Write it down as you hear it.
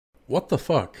What the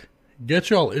fuck? Get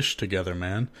y'all ish together,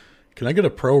 man. Can I get a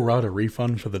pro rata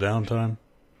refund for the downtime?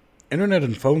 Internet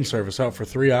and phone service out for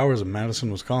 3 hours in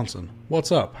Madison, Wisconsin.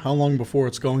 What's up? How long before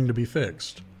it's going to be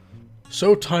fixed?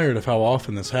 So tired of how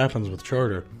often this happens with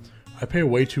Charter. I pay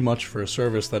way too much for a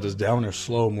service that is down or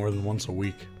slow more than once a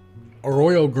week.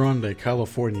 Arroyo Grande,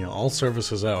 California, all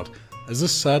services out. Is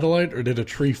this satellite or did a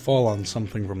tree fall on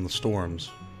something from the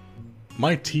storms?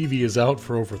 My TV is out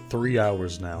for over 3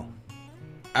 hours now.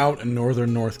 Out in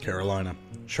northern North Carolina.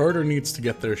 Charter needs to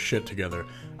get their shit together.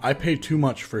 I pay too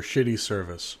much for shitty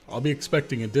service. I'll be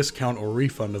expecting a discount or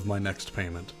refund of my next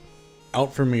payment.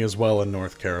 Out for me as well in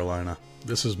North Carolina.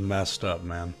 This is messed up,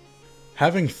 man.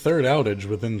 Having third outage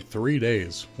within 3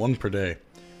 days, one per day.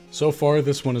 So far,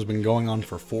 this one has been going on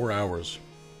for 4 hours.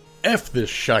 F this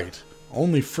shite!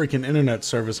 Only freaking internet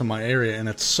service in my area and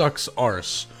it sucks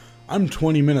arse. I'm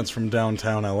 20 minutes from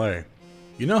downtown LA.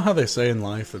 You know how they say in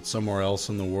life that somewhere else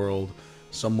in the world,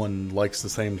 someone likes the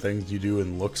same things you do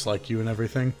and looks like you and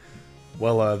everything?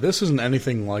 Well, this isn't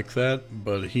anything like that,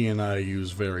 but he and I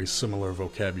use very similar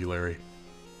vocabulary.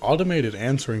 Automated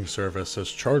answering service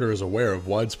says Charter is aware of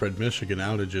widespread Michigan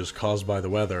outages caused by the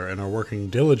weather and are working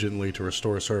diligently to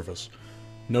restore service.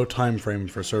 No time frame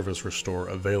for service restore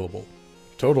available.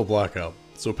 Total blackout.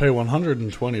 So pay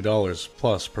 $120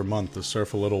 plus per month to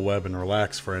surf a little web and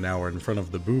relax for an hour in front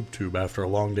of the boob tube after a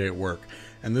long day at work,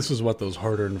 and this is what those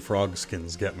hard-earned frog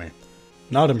skins get me.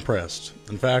 Not impressed.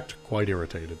 In fact, quite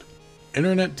irritated.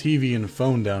 Internet, TV, and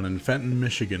phone down in Fenton,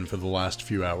 Michigan for the last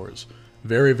few hours.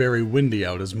 Very, very windy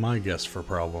out is my guess for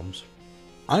problems.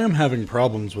 I am having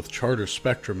problems with Charter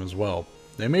Spectrum as well.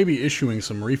 They may be issuing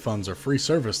some refunds or free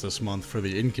service this month for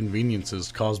the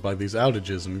inconveniences caused by these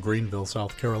outages in Greenville,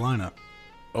 South Carolina.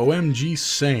 OMG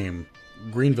same.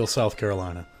 Greenville, South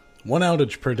Carolina. 1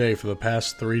 outage per day for the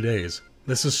past 3 days.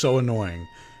 This is so annoying.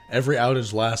 Every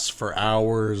outage lasts for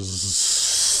hours.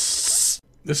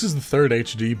 This is the third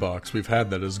HD box we've had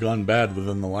that has gone bad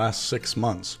within the last 6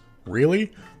 months.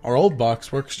 Really? Our old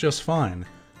box works just fine.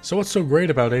 So what's so great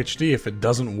about HD if it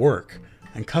doesn't work?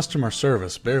 And customer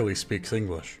service barely speaks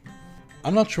English.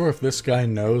 I'm not sure if this guy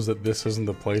knows that this isn't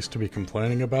the place to be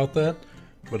complaining about that,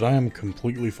 but I am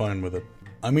completely fine with it.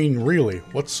 I mean, really,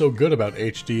 what's so good about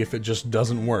HD if it just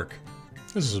doesn't work?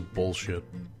 This is bullshit.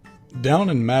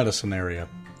 Down in Madison area.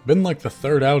 Been like the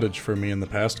third outage for me in the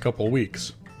past couple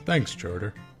weeks. Thanks,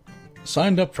 Charter.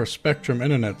 Signed up for Spectrum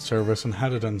Internet service and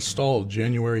had it installed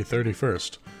January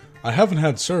 31st. I haven't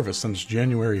had service since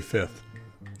January 5th.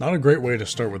 Not a great way to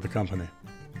start with the company.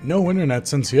 No internet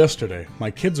since yesterday. My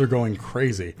kids are going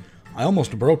crazy. I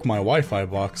almost broke my Wi-Fi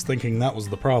box thinking that was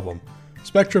the problem.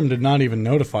 Spectrum did not even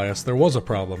notify us there was a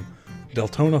problem.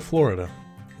 Deltona, Florida.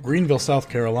 Greenville, South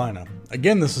Carolina.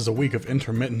 Again, this is a week of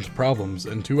intermittent problems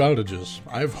and 2 outages.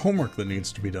 I have homework that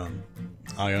needs to be done.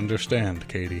 I understand,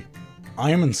 Katie.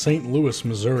 I am in St. Louis,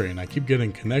 Missouri, and I keep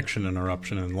getting connection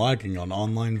interruption and lagging on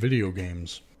online video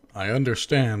games. I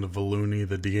understand, Valuni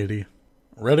the deity.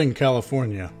 Redding,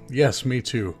 California. Yes, me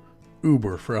too.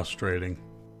 Uber frustrating.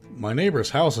 My neighbor's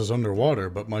house is underwater,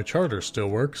 but my charter still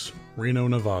works. Reno,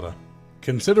 Nevada.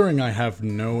 Considering I have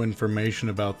no information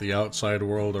about the outside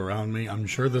world around me, I'm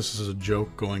sure this is a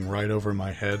joke going right over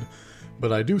my head,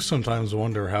 but I do sometimes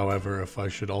wonder, however, if I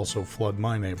should also flood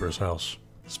my neighbor's house.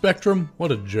 Spectrum,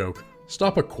 what a joke.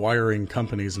 Stop acquiring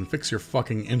companies and fix your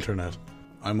fucking internet.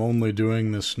 I'm only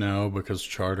doing this now because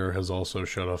Charter has also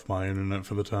shut off my internet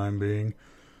for the time being,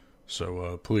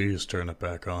 so please turn it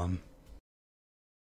back on.